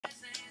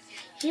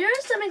Here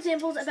are some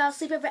examples about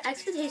sleepover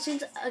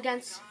expectations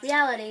against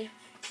reality.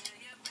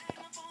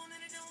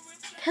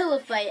 Pillow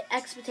fight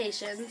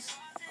expectations.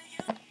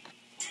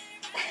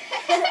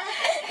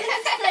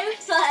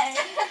 It's so fun.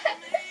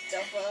 Go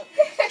for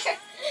it.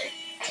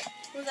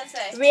 What does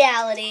that say?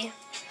 Reality.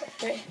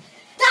 Die!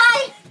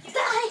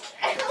 Die!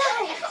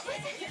 Die!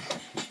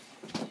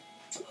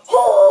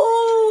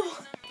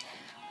 Oh!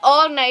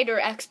 All-nighter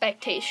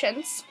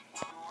expectations.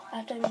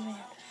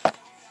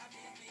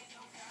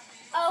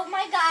 Oh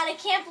my god, I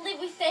can't believe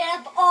we stayed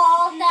up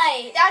all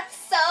night. That's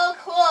so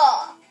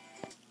cool.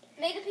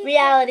 Make a piece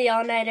Reality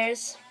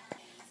all-nighters.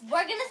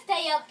 We're gonna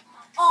stay up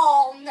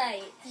all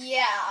night.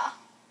 Yeah.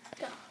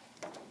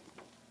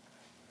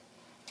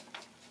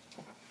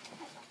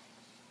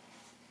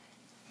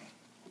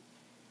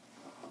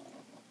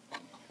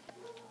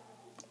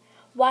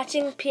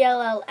 Watching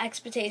PLL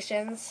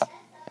expectations.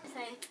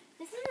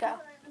 This is Go.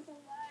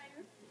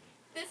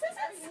 This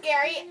isn't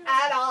scary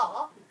at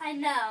all. I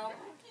know.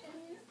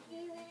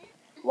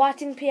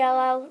 Watching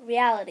PLL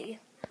reality.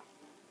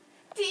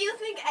 Do you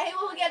think A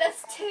will get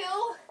us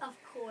too? Of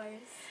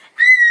course.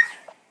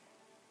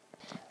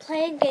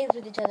 Playing games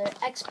with each other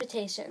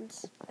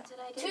expectations. That's what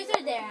I do. Truth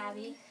or dare,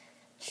 Abby?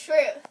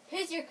 Truth.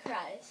 Who's your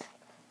crush?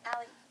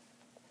 Allie.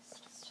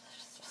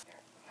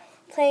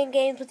 Playing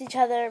games with each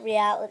other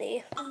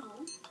reality.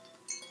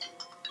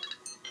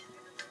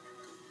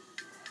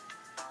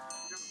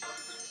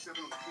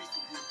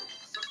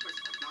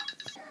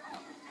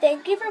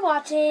 Thank you for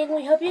watching.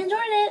 We hope you enjoyed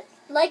it.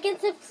 Like and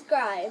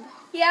subscribe.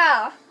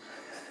 Yeah.